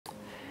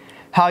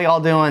How y'all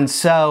doing?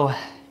 So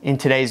in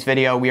today's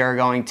video we are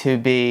going to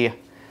be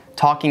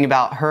talking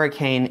about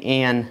Hurricane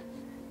Ian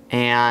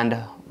and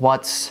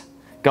what's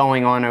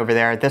going on over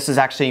there. This is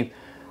actually,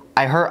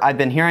 I've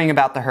been hearing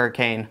about the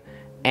hurricane,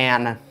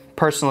 and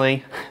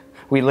personally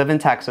we live in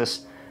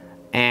Texas,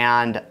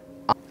 and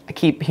I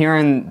keep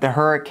hearing the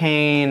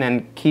hurricane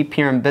and keep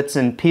hearing bits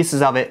and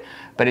pieces of it,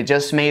 but it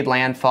just made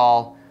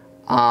landfall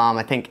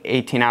I think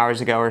 18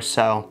 hours ago or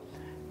so,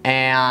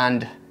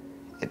 and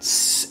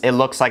it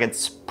looks like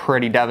it's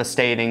pretty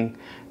devastating,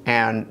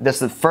 and this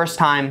is the first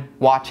time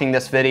watching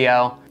this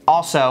video.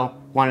 Also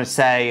want to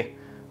say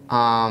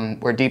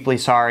we're deeply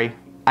sorry.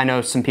 I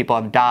know some people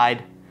have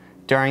died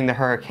during the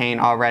hurricane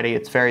already.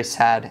 It's very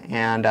sad,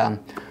 and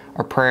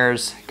our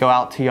prayers go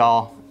out to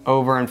y'all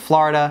over in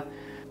Florida.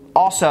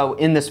 Also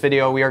in this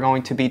video we are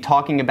going to be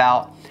talking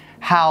about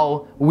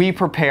how we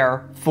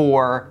prepare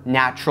for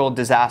natural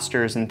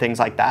disasters and things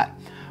like that.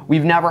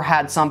 We've never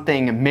had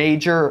something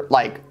major,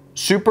 like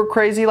super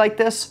crazy like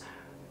this,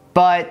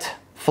 but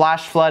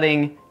flash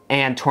flooding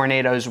and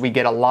tornadoes we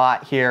get a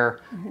lot here.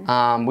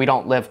 We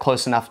don't live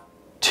close enough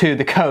to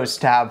the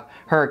coast to have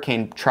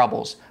hurricane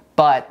troubles,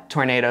 but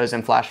tornadoes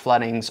and flash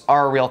floodings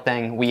are a real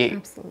thing.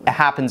 It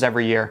happens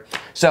every year.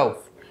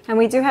 And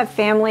we do have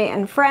family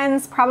and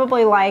friends,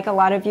 probably like a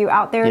lot of you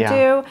out there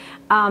do,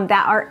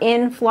 that are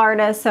in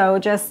Florida. So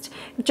just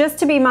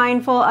to be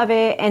mindful of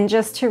it and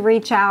just to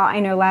reach out. I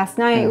know last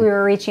night we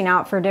were reaching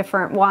out for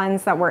different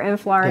ones that were in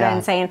Florida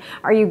and saying,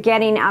 are you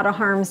getting out of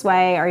harm's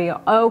way? Are you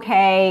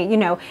okay? You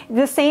know,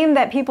 the same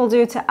that people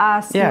do to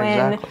us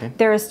when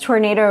there's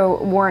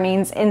tornado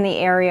warnings in the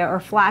area or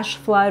flash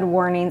flood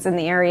warnings in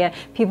the area.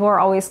 People are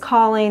always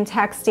calling,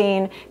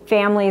 texting,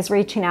 families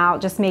reaching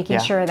out, just making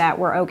sure that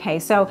we're okay.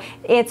 So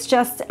it's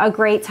just a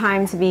great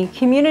time to be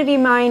community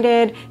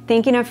minded,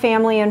 thinking of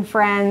family and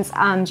friends,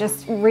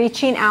 just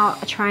reaching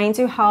out, trying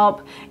to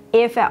help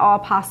if at all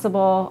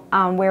possible,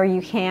 where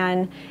you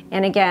can.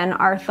 And again,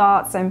 our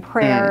thoughts and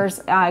prayers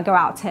go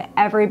out to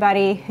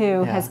everybody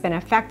who has been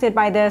affected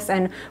by this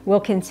and will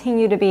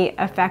continue to be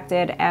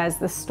affected as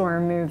the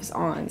storm moves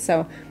on.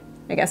 So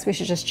I guess we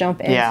should just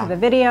jump into the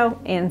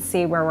video and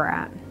see where we're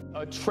at.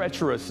 A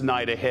treacherous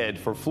night ahead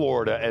for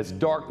Florida as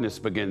darkness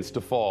begins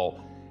to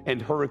fall and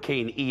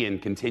Hurricane Ian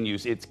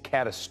continues its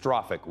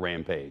catastrophic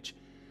rampage.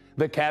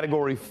 The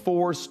Category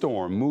 4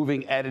 storm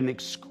moving at an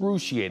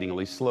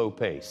excruciatingly slow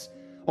pace,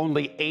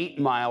 only 8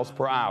 miles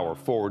per hour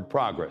forward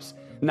progress,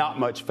 not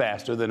much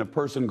faster than a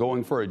person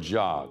going for a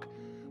jog.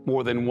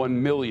 More than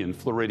 1 million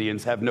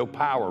Floridians have no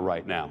power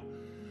right now.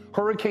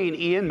 Hurricane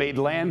Ian made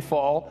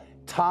landfall,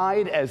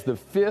 tied as the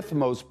 5th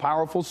most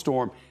powerful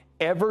storm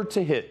ever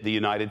to hit the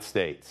United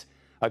States.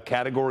 A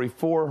Category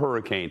 4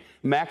 hurricane,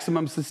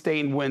 maximum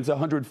sustained winds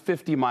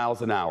 150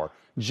 miles an hour,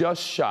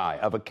 just shy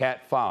of a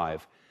Cat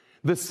 5.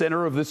 The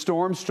center of the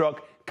storm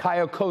struck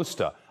Cayo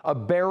Costa, a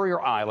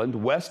barrier island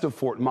west of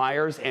Fort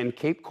Myers and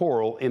Cape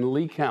Coral in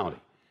Lee County.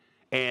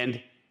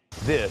 And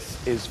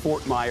this is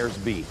Fort Myers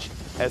Beach,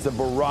 as a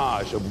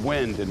barrage of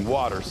wind and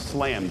water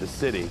slammed the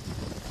city.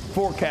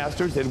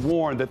 Forecasters had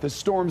warned that the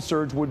storm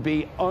surge would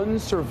be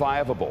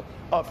unsurvivable,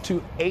 up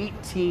to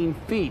 18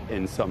 feet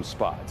in some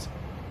spots.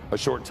 A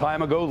short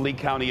time ago, Lee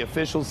County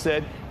officials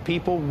said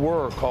people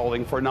were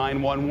calling for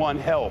 911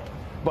 help,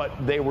 but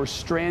they were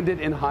stranded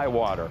in high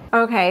water.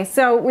 Okay,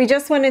 so we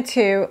just wanted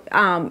to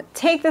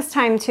take this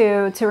time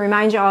to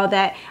remind you all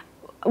that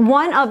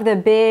one of the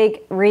big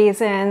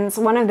reasons,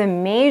 one of the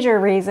major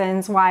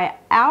reasons why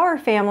our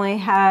family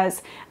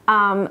has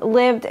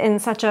lived in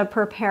such a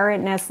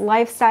preparedness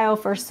lifestyle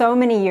for so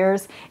many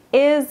years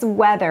is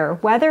weather.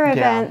 Weather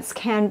events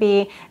can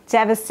be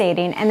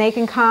devastating, and they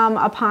can come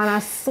upon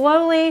us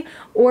slowly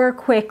or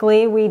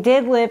quickly. We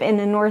did live in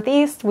the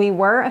Northeast. We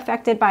were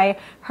affected by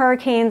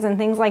hurricanes and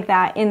things like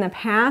that in the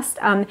past.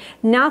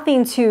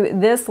 Nothing to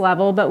this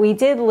level, but we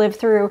did live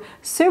through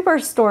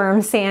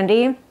Superstorm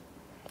Sandy,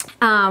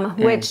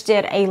 which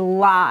did a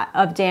lot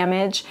of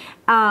damage,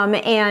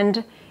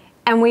 and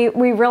we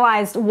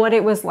realized what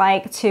it was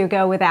like to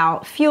go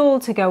without fuel,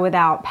 to go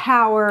without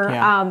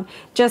power,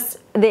 just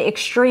the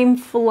extreme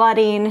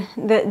flooding,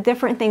 the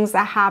different things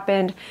that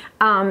happened.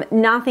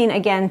 Nothing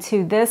again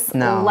to this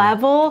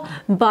level,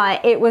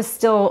 but it was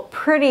still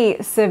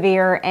pretty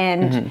severe,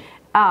 and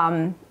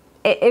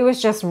it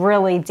was just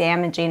really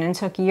damaging and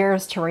took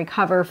years to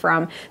recover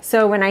from.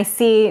 So when I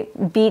see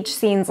beach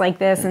scenes like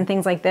this and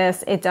things like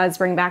this, it does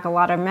bring back a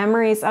lot of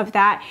memories of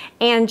that.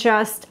 And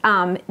just,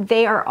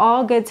 they are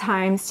all good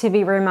times to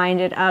be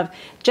reminded of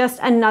just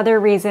another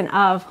reason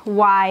of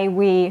why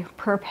we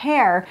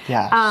prepare.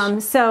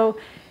 So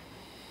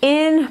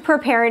in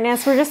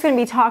preparedness, we're just going to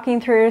be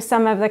talking through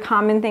some of the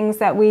common things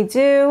that we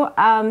do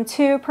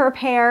to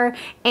prepare.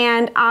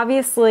 And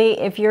obviously,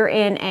 if you're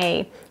in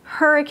a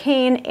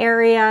hurricane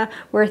area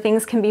where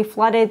things can be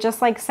flooded,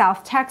 just like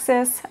South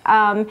Texas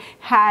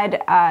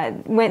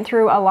went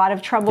through a lot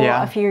of trouble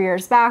a few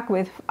years back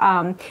with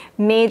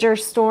major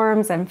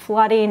storms and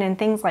flooding and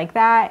things like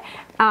that.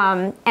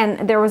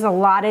 And there was a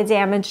lot of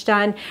damage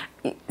done.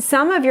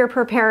 some of your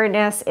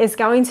preparedness is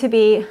going to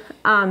be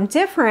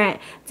different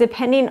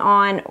depending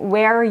on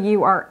where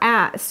you are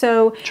at.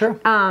 So Sure.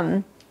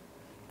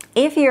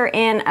 If you're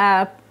in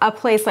a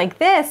place like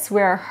this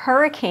where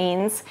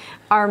hurricanes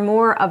are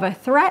more of a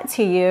threat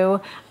to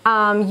you,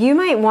 you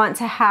might want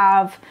to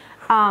have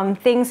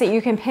things that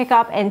you can pick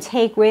up and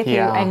take with you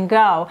and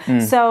go.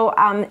 So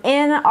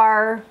in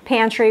our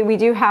pantry, we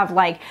do have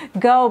like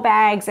go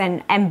bags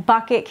and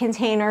bucket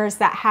containers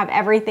that have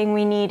everything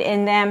we need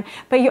in them.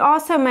 But you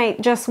also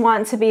might just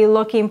want to be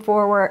looking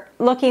for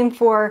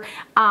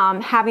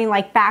having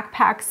like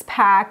backpacks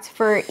packed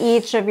for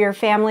each of your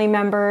family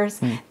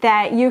members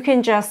that you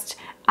can just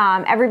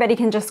everybody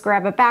can just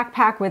grab a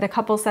backpack with a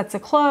couple sets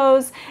of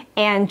clothes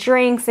and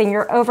drinks and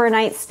your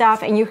overnight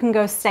stuff, and you can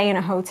go stay in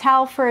a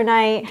hotel for a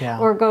night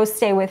or go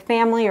stay with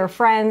family or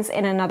friends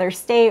in another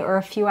state or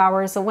a few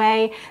hours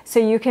away, so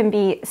you can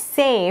be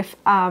safe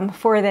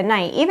for the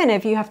night. Even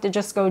if you have to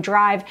just go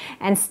drive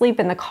and sleep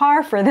in the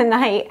car for the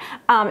night,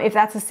 if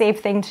that's a safe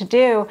thing to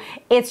do,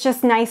 it's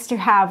just nice to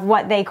have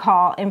what they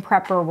call in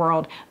prepper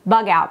world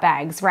bug out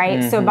bags,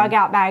 right? So bug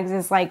out bags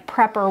is like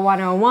prepper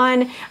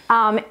 101,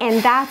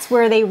 and that's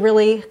where they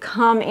really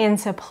come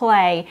into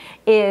play,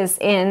 is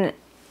in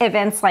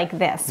events like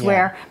this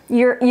where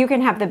you can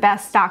have the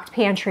best stocked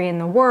pantry in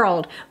the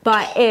world,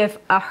 but if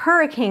a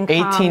hurricane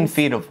comes, 18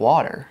 feet of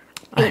water.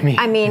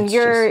 I mean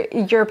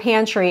your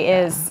pantry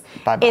is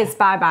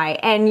bye-bye,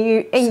 and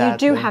you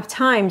do have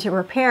time to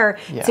prepare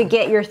to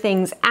get your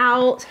things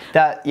out.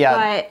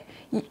 But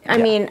I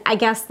mean, I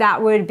guess that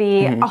would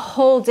be a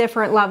whole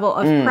different level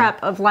of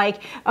prep of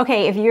like,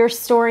 okay, if you're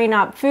storing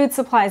up food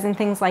supplies and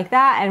things like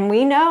that, and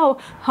we know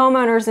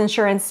homeowners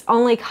insurance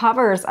only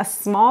covers a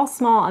small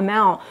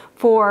amount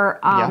for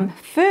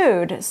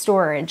food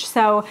storage.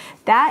 So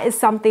that is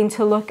something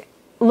to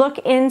look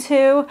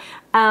into.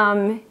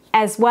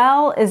 As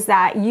well, is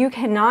that you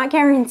cannot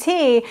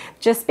guarantee,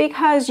 just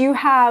because you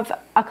have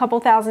a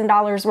couple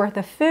 $1,000s worth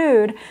of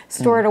food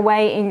stored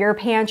away in your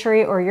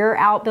pantry or your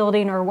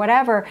outbuilding or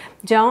whatever,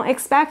 don't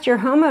expect your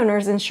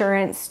homeowner's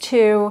insurance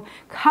to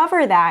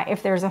cover that.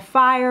 If there's a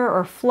fire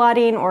or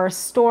flooding or a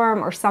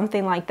storm or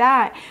something like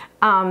that,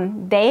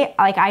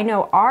 I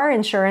know our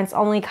insurance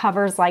only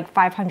covers like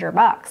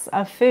 $500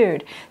 of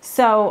food.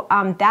 So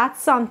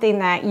that's something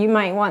that you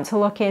might want to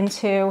look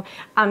into,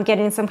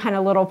 getting some kind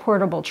of little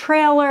portable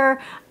trailer,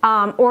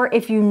 or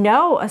if you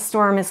know a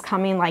storm is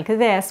coming like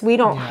this. We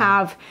don't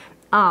have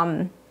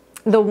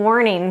the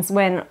warnings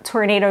when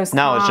tornadoes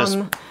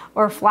come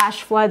or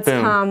flash floods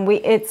come.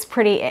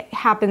 It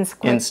happens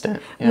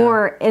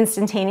more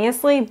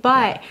instantaneously,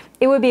 but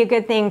it would be a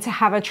good thing to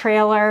have a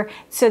trailer,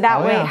 so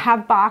that way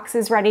have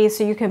boxes ready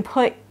so you can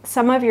put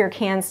some of your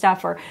canned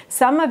stuff or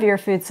some of your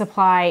food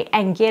supply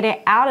and get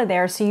it out of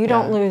there so you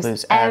don't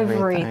lose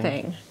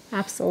everything.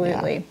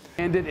 Absolutely.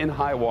 Ended in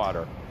high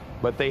water,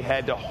 but they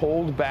had to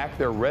hold back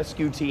their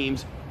rescue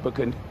teams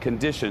because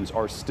conditions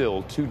are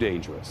still too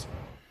dangerous.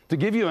 To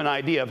give you an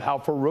idea of how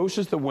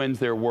ferocious the winds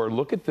there were,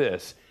 look at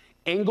this.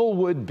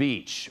 Englewood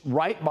Beach,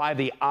 right by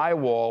the eye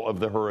wall of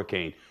the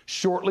hurricane,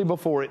 shortly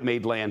before it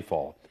made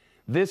landfall.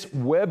 This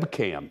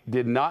webcam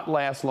did not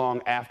last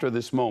long after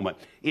this moment.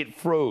 It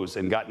froze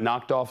and got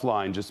knocked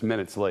offline just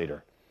minutes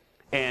later.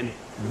 And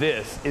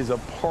this is a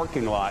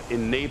parking lot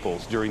in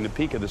Naples during the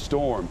peak of the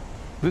storm.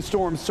 The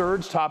storm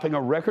surge topping a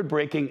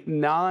record-breaking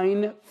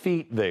 9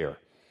 feet there.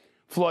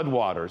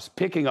 Floodwaters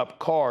picking up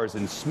cars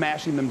and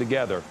smashing them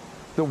together.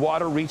 The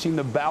water reaching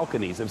the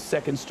balconies of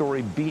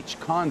second-story beach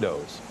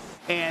condos.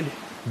 And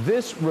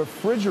this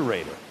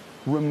refrigerator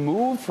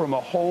removed from a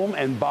home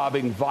and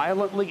bobbing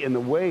violently in the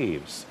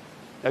waves.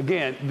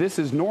 Again, this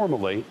is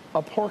normally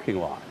a parking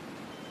lot.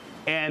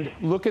 And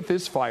look at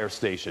this fire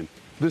station.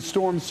 The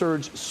storm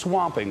surge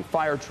swamping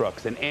fire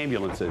trucks and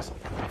ambulances.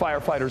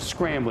 Firefighters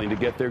scrambling to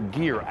get their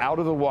gear out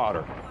of the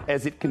water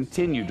as it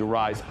continued to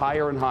rise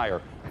higher and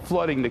higher,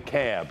 flooding the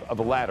cab of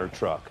a ladder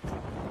truck.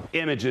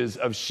 Images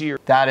of sheer...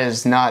 That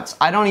is nuts.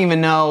 I don't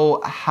even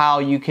know how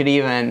you could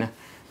even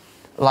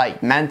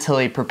like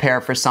mentally prepare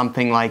for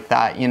something like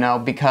that, you know,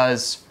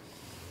 because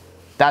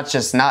that's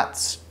just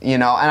nuts, you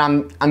know.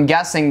 And I'm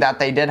guessing that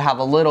they did have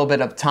a little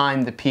bit of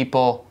time, the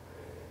people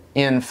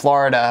in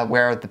Florida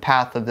where the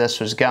path of this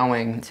was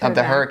going, of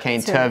the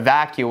hurricane, to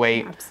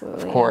evacuate,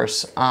 of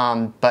course.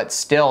 But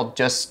still,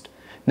 just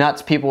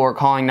nuts. People were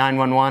calling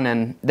 911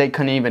 and they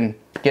couldn't even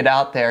get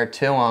out there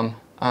to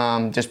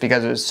them just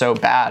because it was so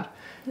bad.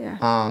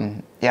 Yeah,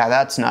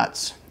 that's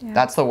nuts. Yeah.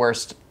 That's the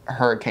worst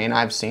hurricane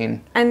I've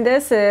seen. And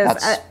this is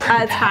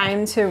a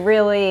time to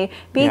really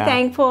be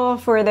thankful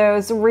for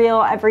those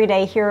real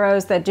everyday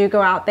heroes that do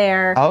go out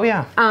there. Oh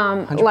yeah.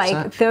 100%.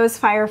 Like those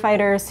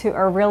firefighters who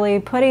are really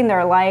putting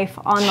their life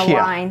on the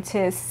line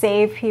to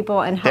save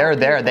people and help They're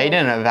there. people. They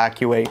didn't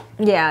evacuate.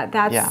 Yeah,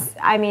 that's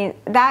I mean,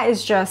 that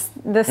is just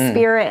the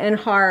spirit and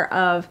heart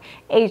of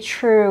a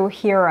true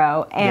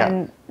hero,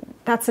 and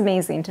that's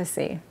amazing to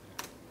see.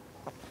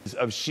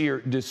 Of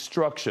sheer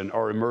destruction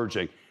are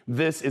emerging.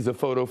 This is a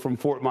photo from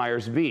Fort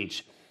Myers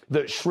Beach,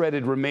 the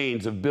shredded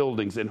remains of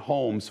buildings and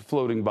homes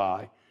floating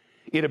by.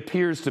 It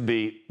appears to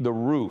be the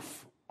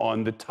roof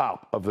on the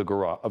top of the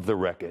garage, of the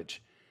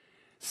wreckage.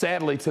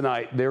 Sadly,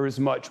 tonight, there is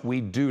much we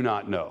do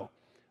not know,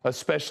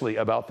 especially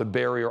about the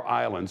barrier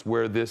islands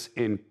where this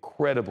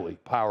incredibly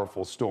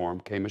powerful storm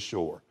came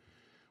ashore.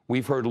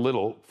 We've heard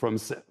little from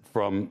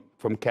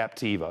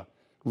Captiva,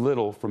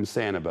 little from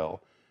Sanibel,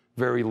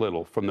 very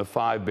little from the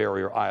 5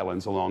 barrier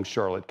islands along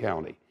Charlotte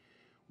County.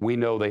 We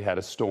know they had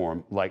a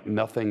storm like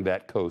nothing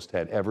that coast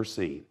had ever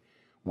seen.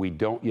 We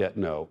don't yet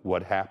know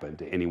what happened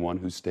to anyone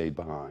who stayed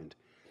behind.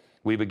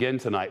 We begin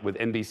tonight with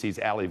NBC's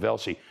Ali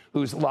Velshi,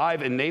 who's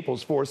live in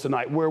Naples for us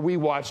tonight, where we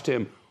watched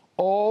him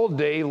all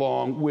day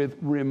long with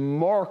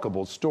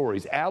remarkable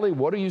stories. Ali,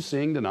 what are you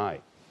seeing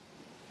tonight?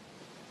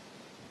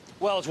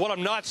 Well, it's what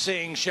I'm not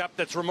seeing, Shep,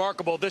 that's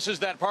remarkable. This is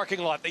that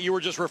parking lot that you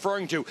were just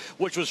referring to,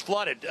 which was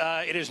flooded.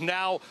 It is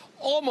now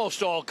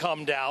almost all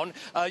come down.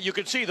 You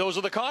can see those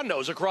are the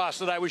condos across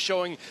that I was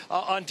showing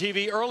on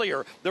TV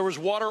earlier. There was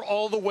water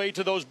all the way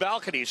to those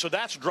balconies, so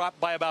that's dropped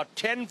by about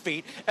 10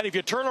 feet. And if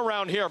you turn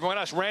around here, I'm going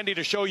to ask Randy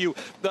to show you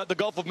the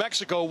Gulf of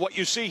Mexico. What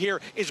you see here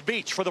is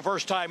beach for the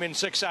first time in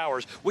 6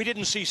 hours. We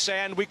didn't see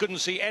sand. We couldn't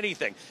see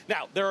anything.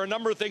 Now, there are a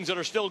number of things that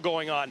are still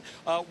going on.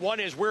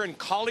 One is we're in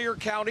Collier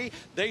County.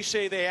 They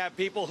say they have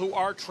people who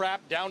are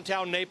trapped.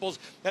 Downtown Naples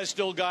has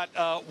still got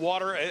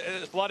water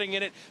flooding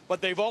in it,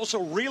 but they've also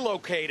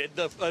redirected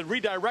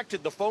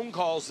the phone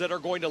calls that are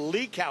going to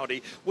Lee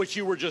County, which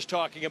you were just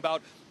talking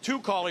about, to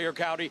Collier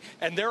County,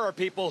 and there are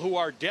people who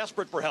are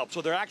desperate for help.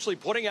 So they're actually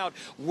putting out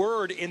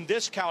word in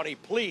this county,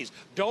 please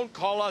don't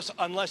call us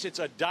unless it's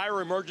a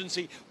dire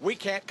emergency. We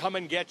can't come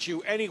and get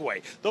you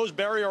anyway. Those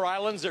barrier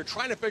islands, they're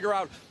trying to figure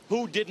out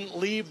who didn't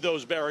leave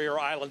those barrier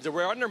islands.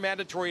 We're under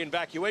mandatory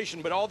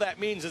evacuation, but all that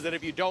means is that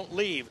if you don't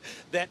leave,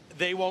 that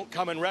they won't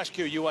come and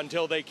rescue you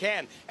until they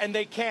can. And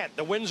they can't.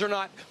 The winds are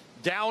not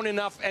down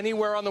enough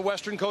anywhere on the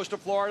western coast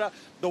of Florida.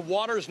 The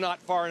water's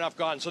not far enough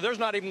gone. So there's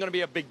not even going to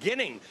be a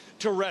beginning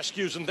to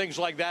rescues and things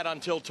like that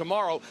until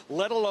tomorrow,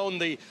 let alone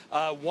the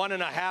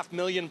 1.5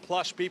 million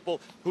plus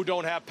people who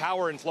don't have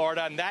power in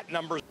Florida. And that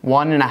number's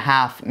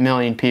 1.5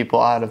 million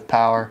people out of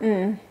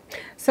power.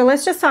 So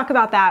let's just talk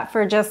about that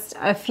for just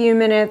a few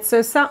minutes.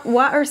 So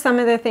what are some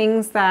of the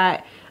things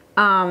that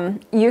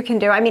you can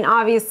do? I mean,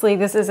 obviously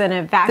this is an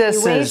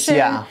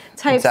evacuation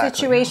type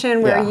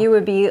situation where you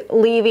would be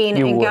leaving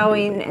and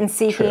going and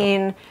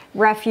seeking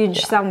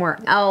refuge somewhere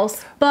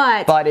else.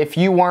 But if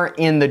you weren't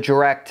in the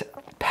direct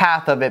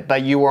path of it,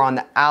 but you were on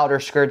the outer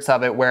skirts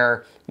of it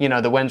where, you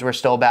know, the winds were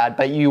still bad,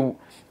 but you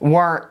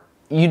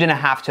didn't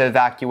have to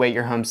evacuate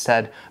your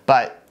homestead,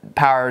 but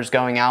power is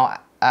going out,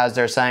 as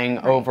they're saying,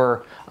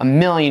 over 1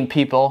 million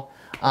people.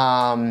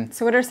 So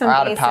what are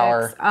some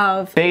basics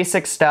of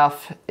basic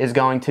stuff is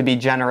going to be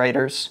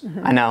generators.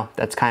 I know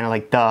that's kind of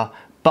like duh,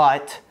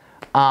 but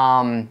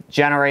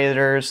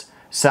generators,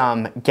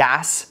 some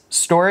gas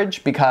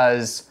storage,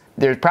 because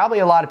there's probably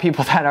a lot of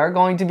people that are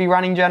going to be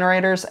running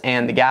generators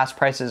and the gas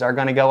prices are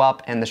going to go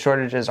up and the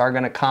shortages are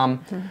going to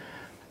come.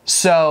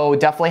 So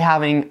definitely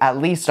having at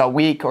least a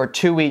week or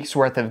 2 weeks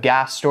worth of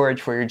gas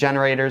storage for your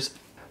generators.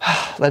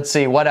 Let's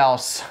see, what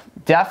else?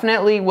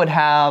 Definitely would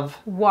have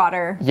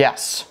water.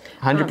 Yes.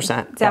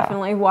 100%.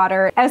 Definitely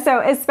water.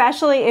 So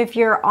especially if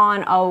you're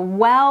on a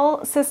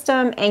well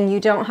system and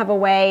you don't have a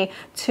way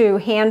to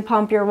hand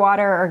pump your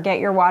water or get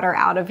your water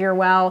out of your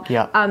well,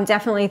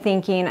 definitely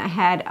thinking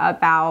ahead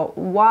about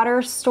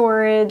water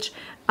storage.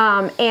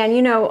 And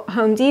you know,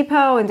 Home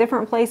Depot and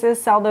different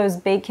places sell those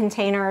big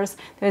containers,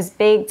 those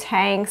big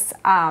tanks.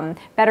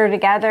 Better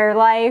Together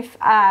Life,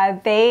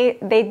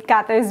 they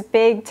got those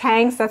big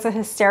tanks. That's a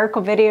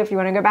hysterical video if you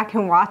want to go back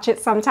and watch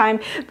it sometime.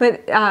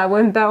 But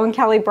when Beau and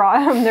Kelly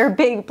brought home their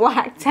big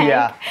black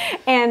tank,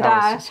 and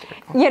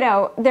you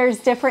know, there's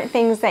different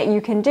things that you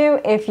can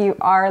do if you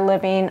are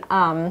living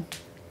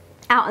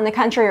out in the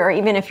country, or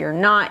even if you're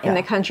not in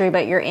the country,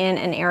 but you're in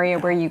an area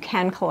where you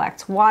can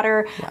collect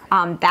water,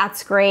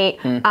 that's great.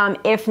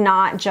 If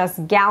not,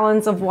 just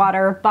gallons of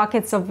water,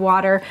 buckets of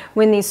water.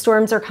 When these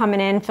storms are coming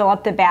in, fill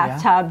up the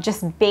bathtub,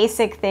 just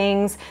basic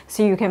things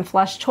so you can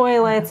flush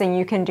toilets and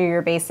you can do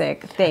your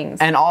basic things.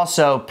 And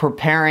also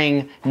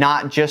preparing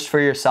not just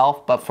for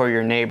yourself, but for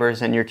your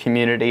neighbors and your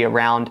community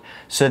around.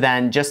 So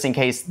then just in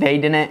case they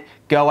didn't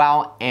go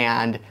out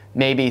and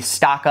maybe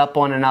stock up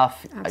on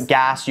enough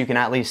gas, you can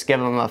at least give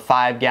them a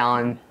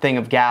 5-gallon thing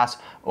of gas,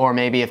 or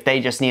maybe if they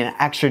just need an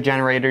extra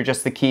generator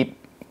just to keep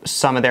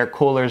some of their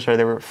coolers or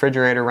their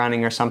refrigerator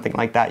running or something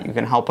like that, you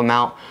can help them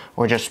out,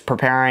 or just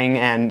preparing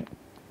and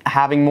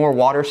having more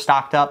water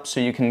stocked up so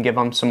you can give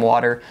them some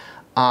water.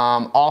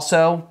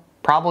 Also,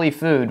 probably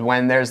food.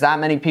 When there's that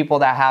many people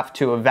that have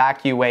to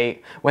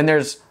evacuate, when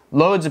there's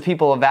loads of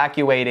people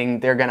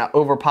evacuating, they're gonna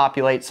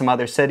overpopulate some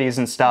other cities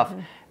and stuff.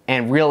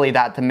 And really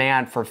that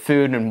demand for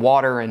food and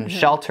water and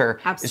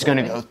shelter is going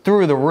to go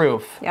through the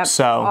roof.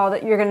 So all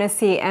that you're going to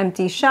see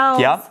empty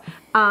shelves.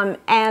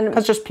 And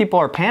that's just people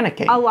are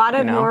panicking. A lot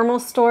of normal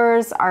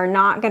stores are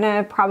not going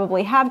to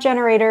probably have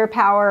generator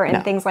power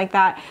and things like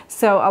that.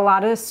 So a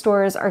lot of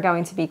stores are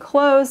going to be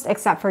closed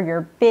except for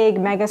your big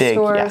mega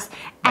stores. Like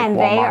and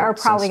they are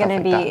probably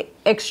going to be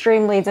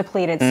extremely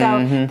depleted.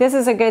 So this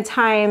is a good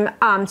time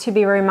to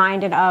be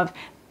reminded of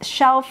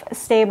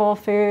shelf-stable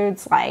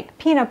foods like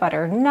peanut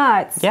butter,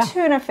 nuts,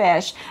 tuna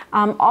fish,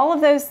 all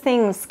of those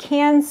things,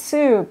 canned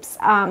soups,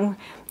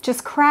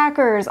 just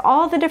crackers,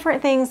 all the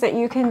different things that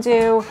you can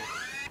do.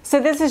 So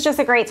this is just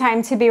a great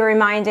time to be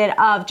reminded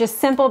of just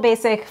simple,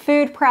 basic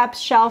food preps,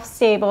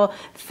 shelf-stable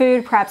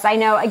food preps. I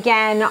know,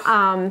 again,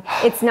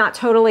 it's not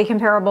totally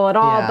comparable at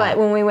all, but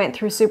when we went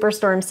through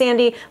Superstorm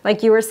Sandy,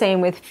 like you were saying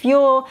with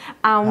fuel,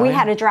 we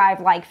had to drive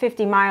like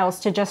 50 miles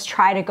to just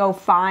try to go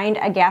find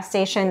a gas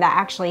station that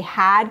actually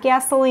had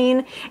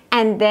gasoline.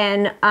 And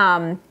then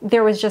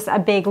there was just a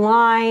big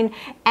line,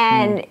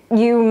 and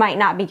you might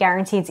not be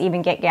guaranteed to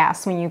even get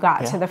gas when you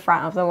got to the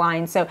front of the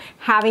line. So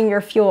having your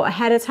fuel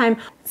ahead of time.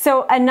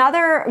 So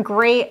another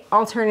great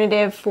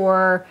alternative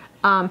for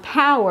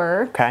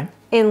power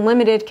in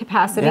limited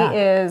capacity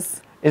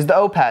is the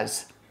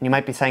Oupes. You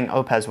might be saying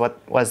Oupes, what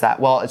was that?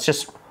 Well, it's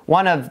just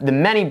one of the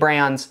many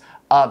brands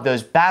of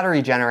those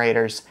battery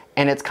generators,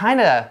 and it's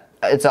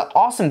it's an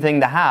awesome thing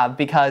to have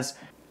because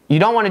you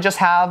don't want to just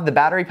have the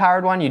battery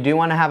powered one, you do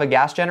want to have a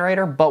gas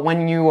generator, but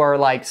when you are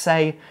like,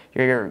 say,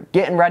 you're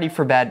getting ready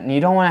for bed and you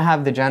don't want to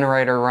have the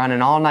generator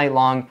running all night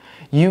long,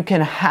 you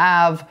can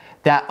have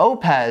that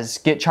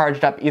Oupes get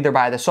charged up either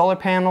by the solar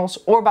panels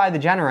or by the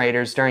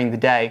generators during the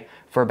day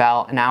for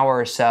about an hour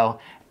or so.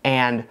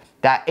 And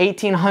that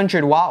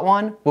 1800 watt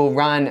one will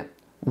run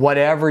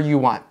whatever you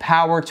want.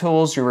 Power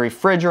tools, your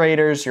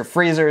refrigerators, your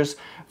freezers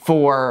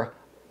for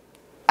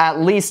at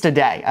least a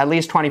day, at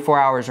least 24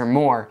 hours or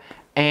more.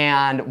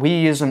 And we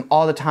use them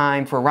all the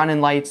time for running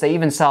lights. They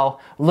even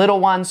sell little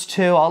ones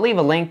too. I'll leave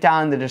a link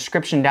down in the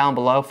description down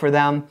below for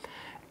them.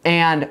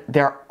 And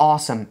they're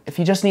awesome. If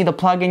you just need to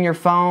plug in your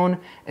phone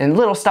and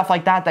little stuff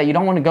like that that you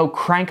don't want to go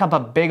crank up a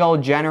big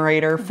old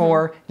generator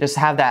for, just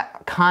have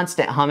that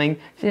constant humming,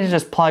 you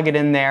just plug it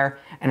in there.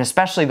 And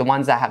especially the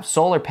ones that have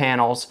solar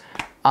panels,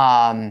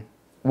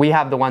 we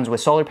have the ones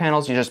with solar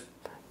panels, you just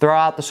throw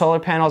out the solar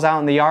panels out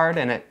in the yard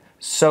and it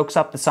soaks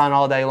up the sun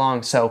all day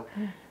long. So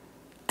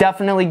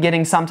definitely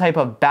getting some type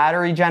of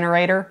battery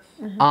generator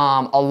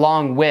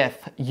along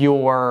with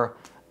your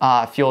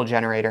fuel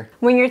generator.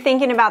 When you're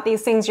thinking about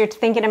these things, you're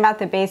thinking about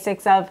the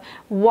basics of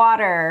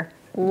water,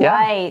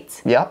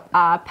 light,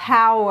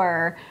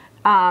 power,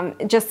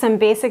 just some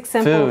basic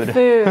simple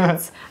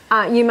foods.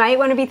 You might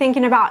want to be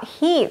thinking about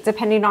heat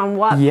depending on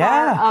what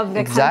part of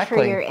the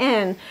country you're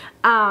in.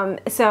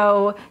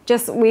 So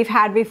just, we've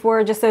had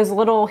before just those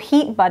little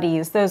heat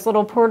buddies, those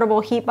little portable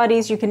heat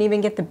buddies. You can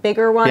even get the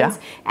bigger ones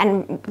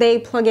and they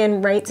plug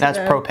in right to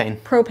the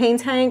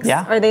propane tanks.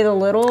 Are they the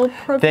little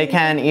propane? They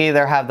can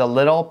either have the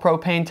little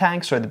propane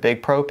tanks or the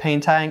big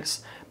propane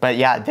tanks. But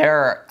yeah,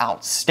 they're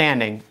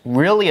outstanding,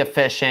 really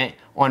efficient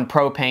on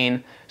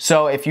propane.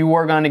 So if you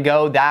were going to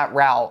go that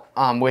route,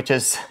 which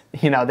is,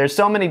 there's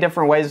so many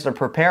different ways to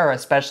prepare,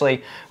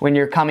 especially when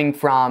you're coming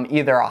from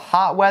either a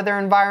hot weather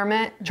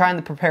environment, trying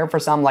to prepare for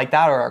something like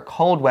that, or a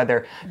cold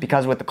weather,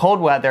 because with the cold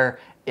weather,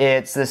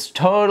 it's this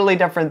totally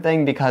different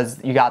thing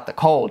because you got the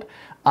cold.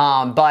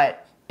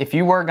 But if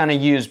you were going to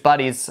use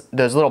buddies,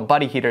 those little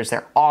buddy heaters,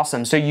 they're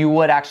awesome. So you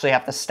would actually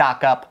have to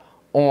stock up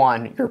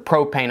on your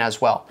propane as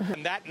well.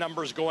 And that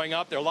number's going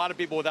up. There are a lot of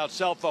people without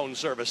cell phone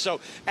service. So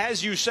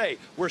as you say,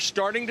 we're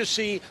starting to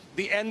see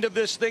the end of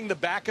this thing, the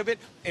back of it,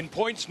 in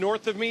points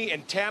north of me,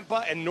 in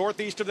Tampa and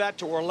northeast of that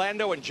to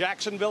Orlando and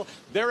Jacksonville.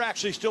 They're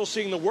actually still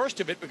seeing the worst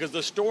of it because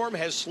the storm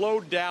has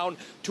slowed down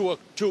to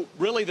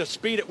really the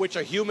speed at which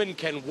a human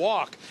can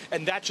walk.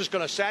 And that's just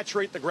going to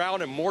saturate the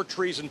ground and more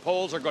trees and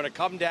poles are going to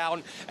come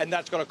down, and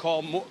that's going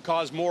to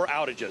cause more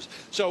outages.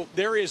 So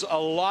there is a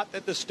lot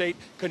that the state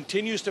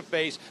continues to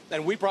face,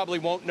 and we probably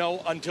won't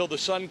know until the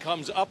sun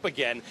comes up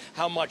again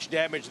how much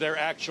damage there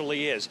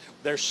actually is.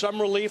 There's some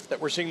relief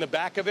that we're seeing the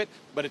back of it,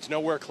 but it's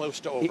nowhere close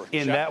to over.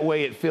 In that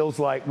way, it feels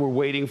like we're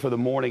waiting for the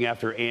morning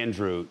after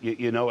Andrew.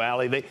 You know,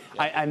 Allie,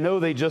 I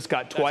know they just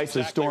got twice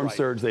the storm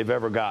surge they've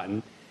ever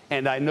gotten,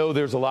 and I know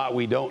there's a lot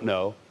we don't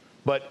know,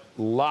 but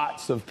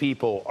lots of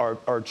people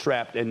are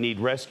trapped and need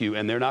rescue,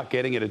 and they're not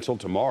getting it until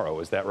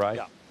tomorrow. Is that right?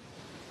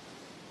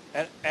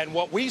 Yeah. And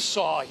what we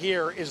saw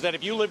here is that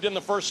if you lived in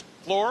the first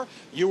floor,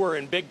 you were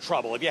in big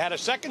trouble. If you had a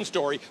second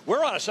story,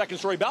 we're on a second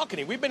story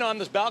balcony. We've been on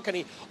this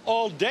balcony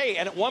all day,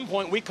 and at one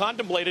point we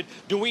contemplated,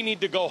 do we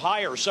need to go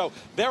higher? So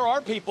there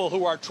are people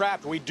who are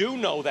trapped. We do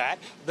know that.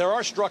 There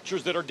are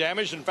structures that are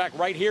damaged. In fact,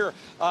 right here,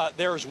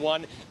 there's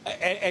one.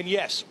 And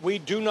yes, we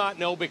do not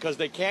know because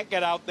they can't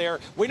get out there.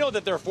 We know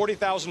that there are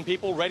 40,000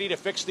 people ready to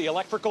fix the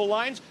electrical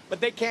lines,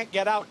 but they can't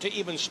get out to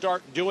even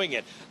start doing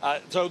it.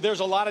 So there's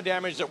a lot of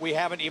damage that we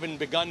haven't even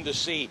begun to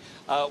see,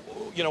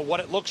 what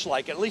it looks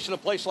like, at least in a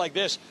place like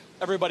this.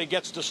 Everybody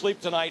gets to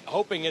sleep tonight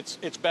hoping it's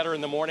better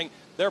in the morning.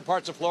 There are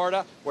parts of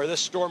Florida where this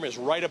storm is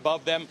right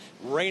above them,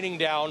 raining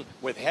down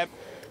with heavy.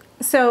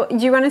 So do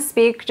you want to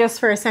speak just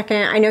for a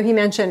second? I know he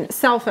mentioned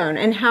cell phone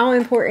and how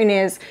important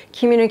is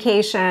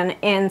communication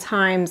in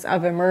times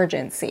of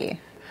emergency.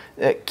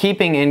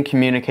 Keeping in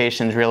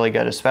communication is really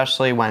good,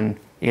 especially when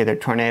either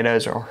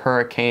tornadoes or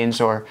hurricanes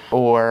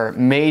or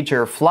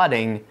major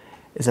flooding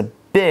is a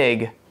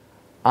big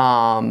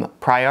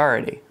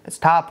priority. It's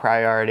top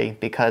priority,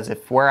 because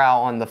if we're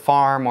out on the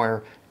farm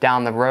or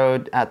down the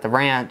road at the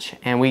ranch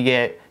and we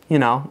get, you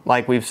know,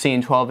 like we've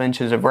seen 12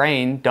 inches of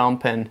rain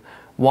dump in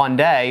one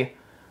day,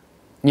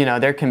 you know,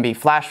 there can be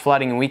flash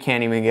flooding and we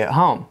can't even get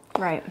home.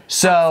 Right.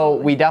 So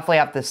absolutely, we definitely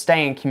have to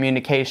stay in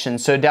communication.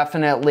 So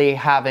definitely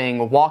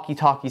having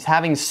walkie-talkies,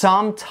 having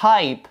some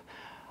type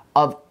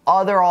of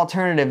other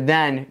alternative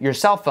than your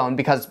cell phone,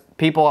 because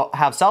people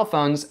have cell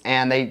phones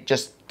and they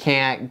just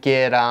can't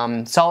get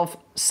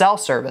cell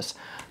service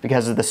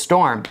because of the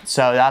storm.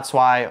 So that's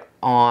why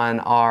on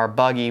our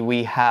buggy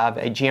we have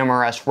a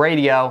GMRS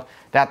radio.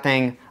 That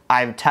thing,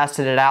 I've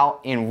tested it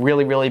out in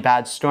really, really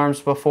bad storms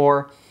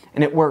before,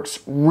 and it works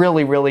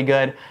really, really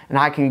good. And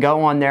I can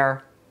go on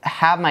there,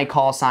 have my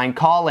call sign,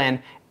 call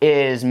in. It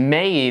is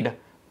made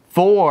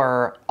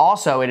for,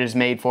 also it is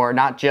made for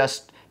not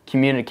just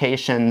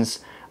communications,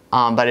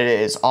 but it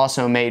is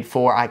also made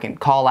for, I can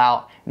call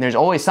out, and there's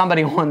always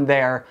somebody on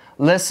there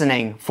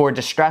listening for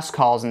distress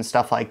calls and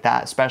stuff like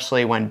that,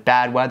 especially when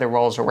bad weather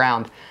rolls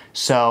around.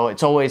 So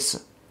it's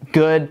always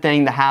good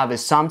thing to have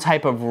is some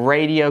type of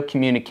radio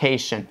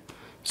communication.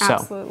 So.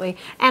 Absolutely.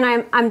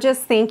 And I'm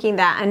just thinking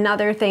that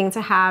another thing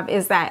to have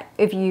is that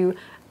if you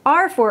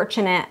are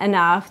fortunate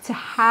enough to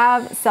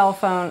have cell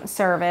phone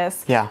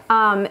service,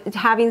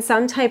 having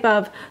some type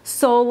of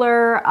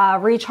solar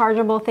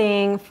rechargeable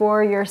thing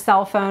for your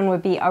cell phone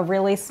would be a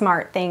really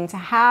smart thing to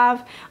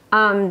have.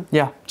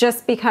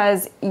 Just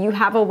because you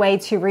have a way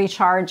to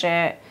recharge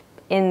it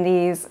in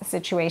these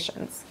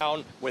situations.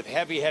 With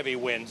heavy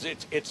winds,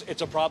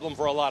 it's a problem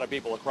for a lot of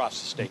people across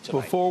the state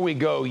tonight. Before we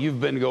go,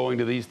 you've been going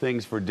to these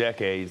things for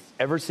decades.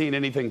 Ever seen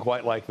anything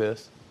quite like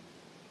this?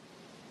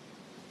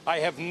 I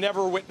have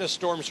never witnessed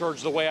storm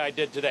surge the way I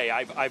did today.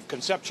 I've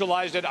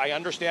conceptualized it. I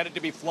understand it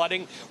to be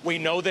flooding. We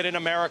know that in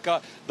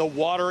America, the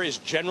water is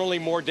generally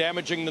more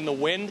damaging than the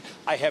wind.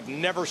 I have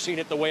never seen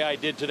it the way I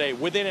did today.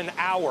 Within an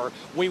hour,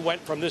 we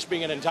went from this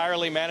being an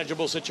entirely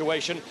manageable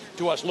situation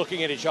to us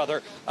looking at each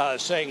other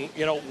saying,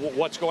 you know,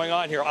 what's going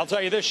on here? I'll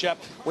tell you this, Shep,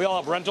 we all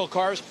have rental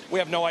cars. We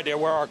have no idea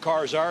where our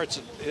cars are.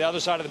 It's the other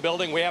side of the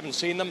building. We haven't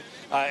seen them.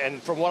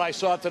 And from what I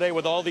saw today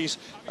with all these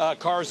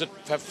cars that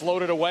have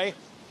floated away,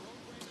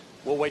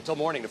 we'll wait till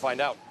morning to find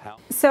out.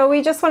 So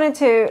we just wanted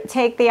to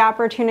take the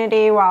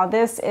opportunity while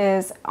this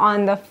is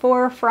on the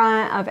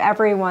forefront of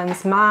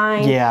everyone's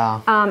mind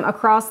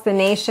across the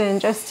nation,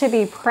 just to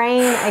be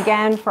praying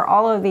again for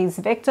all of these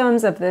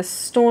victims of this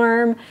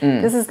storm.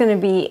 This is going to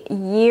be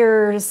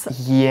years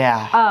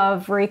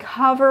of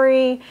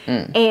recovery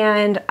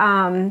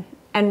and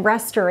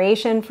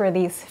restoration for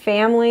these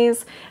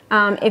families.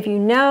 If you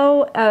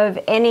know of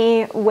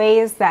any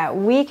ways that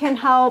we can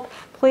help,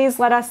 please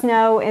let us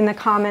know in the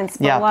comments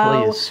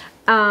below.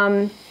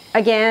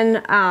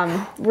 Again,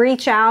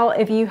 reach out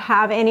if you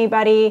have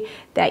anybody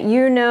that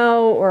you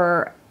know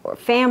or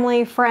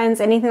family,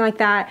 friends, anything like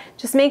that.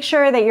 Just make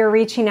sure that you're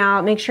reaching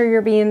out. Make sure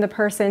you're being the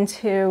person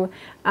to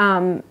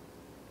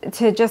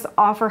just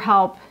offer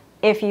help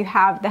if you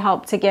have the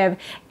help to give.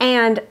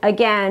 And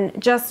again,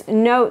 just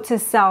note to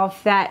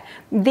self that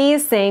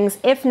these things,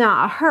 if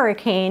not a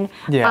hurricane,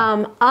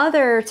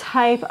 other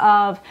type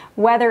of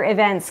weather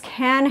events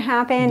can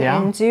happen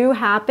and do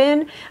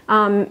happen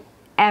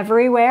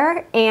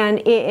everywhere, and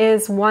it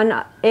is one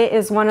of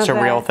it's a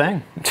real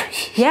thing.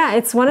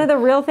 It's one of the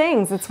real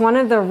things. It's one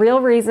of the real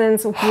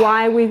reasons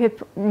why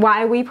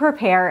we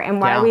prepare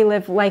and why we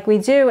live like we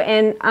do.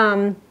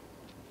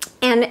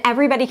 And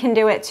everybody can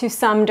do it to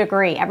some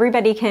degree.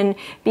 Everybody can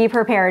be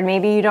prepared.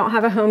 Maybe you don't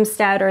have a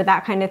homestead or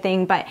that kind of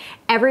thing, but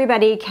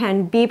everybody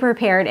can be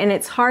prepared. And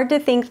it's hard to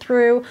think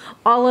through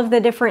all of the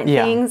different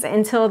things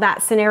until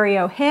that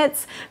scenario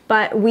hits.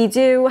 But we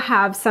do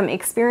have some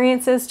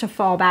experiences to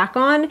fall back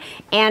on.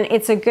 And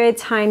it's a good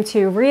time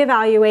to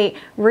reevaluate,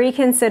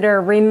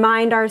 reconsider,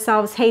 remind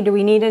ourselves, hey, do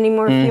we need any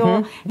more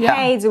fuel?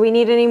 Hey, do we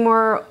need any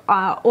more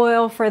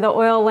oil for the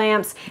oil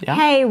lamps?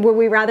 Hey, would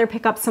we rather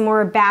pick up some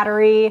more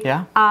battery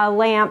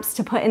lamps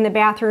to put in the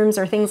bathrooms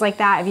or things like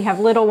that? If you have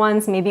little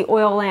ones, maybe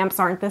oil lamps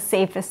aren't the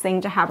safest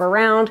thing to have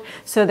around.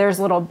 So there's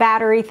little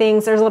battery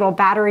things. There's little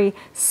battery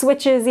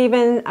switches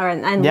even,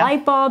 and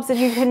light bulbs that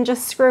you can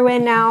just screw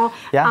in now.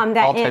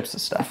 All types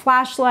of stuff.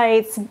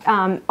 Flashlights,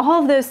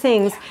 all of those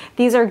things.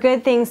 These are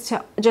good things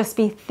to just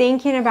be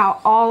thinking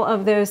about, all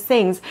of those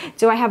things.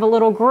 Do I have a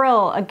little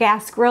grill, a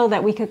gas grill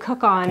that we could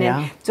cook on?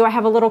 And do I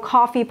have a little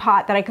coffee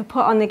pot that I could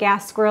put on the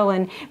gas grill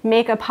and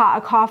make a pot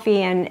of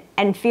coffee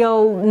and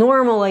feel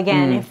normal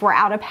again if we're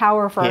out of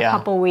power for a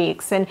couple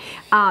weeks? And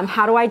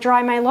how do I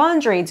dry my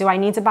laundry? Do I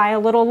need to buy a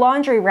little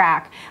laundry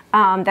rack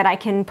that I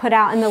can put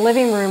out in the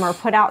living room or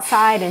put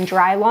outside and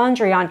dry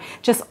laundry on?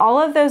 Just all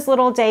of those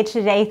little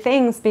day-to-day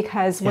things,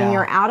 because when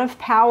you're out of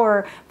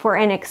power for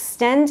an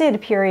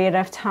extended period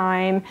of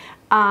time,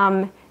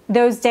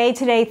 those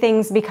day-to-day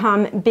things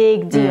become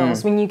big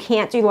deals. When you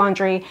can't do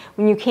laundry,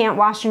 when you can't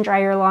wash and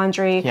dry your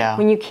laundry,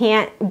 when you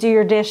can't do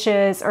your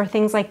dishes or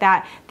things like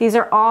that. These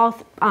are all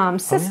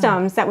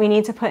systems that we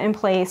need to put in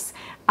place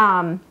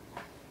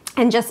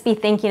and just be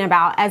thinking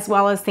about, as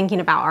well as thinking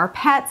about our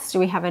pets. Do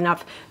we have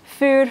enough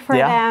food for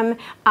them?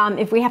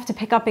 If we have to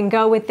pick up and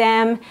go with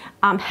them,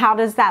 how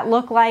does that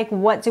look like?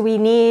 What do we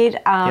need?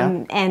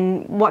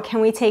 And what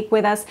can we take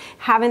with us?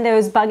 Having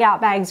those bug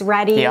out bags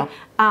ready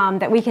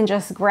that we can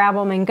just grab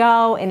them and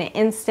go in an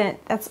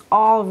instant. That's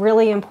all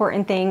really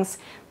important things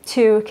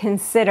to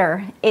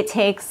consider. It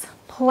takes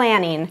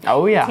planning.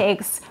 It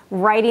takes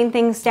writing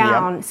things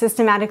down,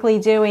 systematically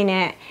doing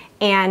it,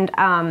 and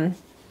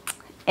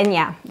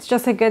yeah, it's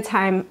just a good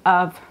time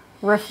of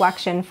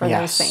reflection for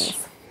those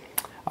things.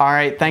 All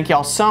right, thank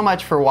y'all so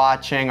much for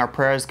watching. Our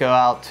prayers go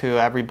out to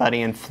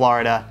everybody in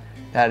Florida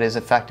that is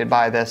affected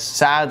by this.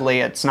 Sadly,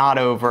 it's not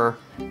over.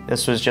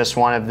 This was just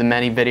one of the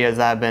many videos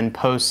that have been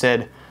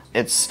posted.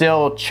 It's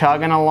still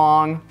chugging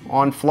along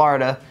on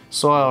Florida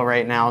soil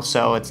right now,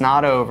 so it's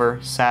not over,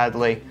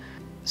 sadly.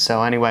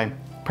 So anyway,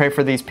 pray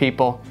for these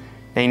people.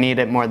 They need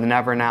it more than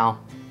ever now.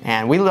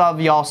 And we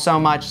love y'all so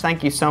much.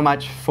 Thank you so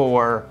much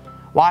for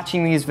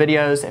watching these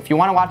videos. If you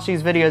want to watch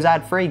these videos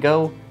ad-free,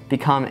 go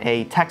become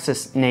a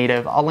Texas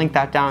native. I'll link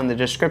that down in the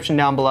description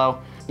down below.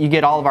 You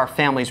get all of our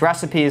family's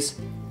recipes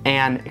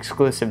and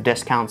exclusive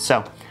discounts.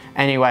 So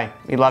anyway,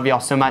 we love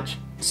y'all so much.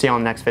 See you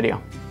on the next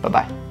video.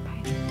 Bye-bye.